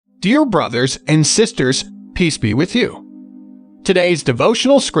Dear brothers and sisters, peace be with you. Today's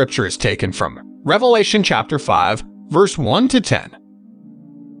devotional scripture is taken from Revelation chapter 5, verse 1 to 10.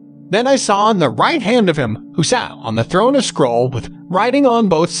 Then I saw on the right hand of him who sat on the throne a scroll with writing on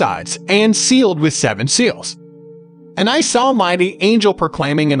both sides and sealed with 7 seals. And I saw a mighty angel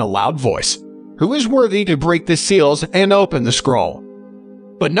proclaiming in a loud voice, "Who is worthy to break the seals and open the scroll?"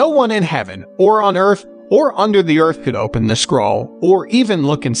 But no one in heaven or on earth or under the earth could open the scroll or even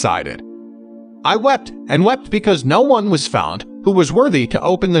look inside it. I wept and wept because no one was found who was worthy to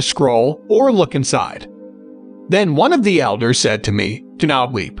open the scroll or look inside. Then one of the elders said to me, "Do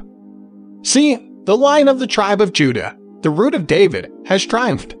not weep. See, the Lion of the tribe of Judah, the Root of David, has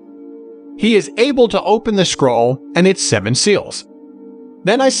triumphed. He is able to open the scroll and its 7 seals."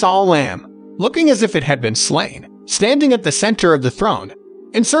 Then I saw a lamb, looking as if it had been slain, standing at the center of the throne,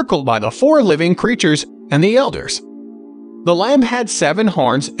 encircled by the 4 living creatures and the elders. The lamb had 7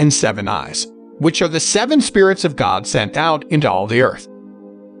 horns and 7 eyes, which are the 7 spirits of God sent out into all the earth.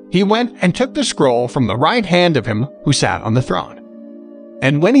 He went and took the scroll from the right hand of him who sat on the throne.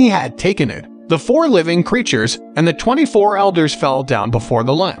 And when he had taken it, the 4 living creatures and the 24 elders fell down before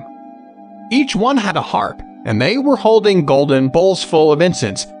the Lamb. Each one had a harp, and they were holding golden bowls full of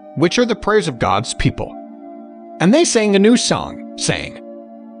incense, which are the prayers of God's people. And they sang a new song, saying,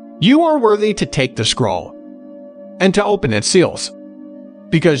 "You are worthy to take the scroll and to open its seals,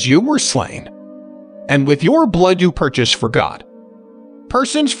 because you were slain, and with your blood you purchased for God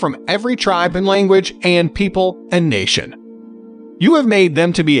persons from every tribe and language and people and nation. You have made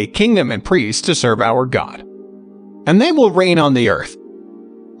them to be a kingdom and priests to serve our God, and they will reign on the earth."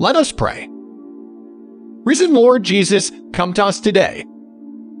 Let us pray. Risen Lord Jesus, come to us today.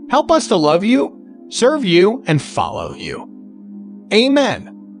 Help us to love you, serve you, and follow you. Amen.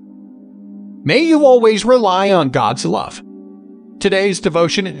 May you always rely on God's love. Today's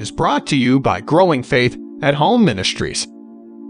devotion is brought to you by Growing Faith at Home Ministries.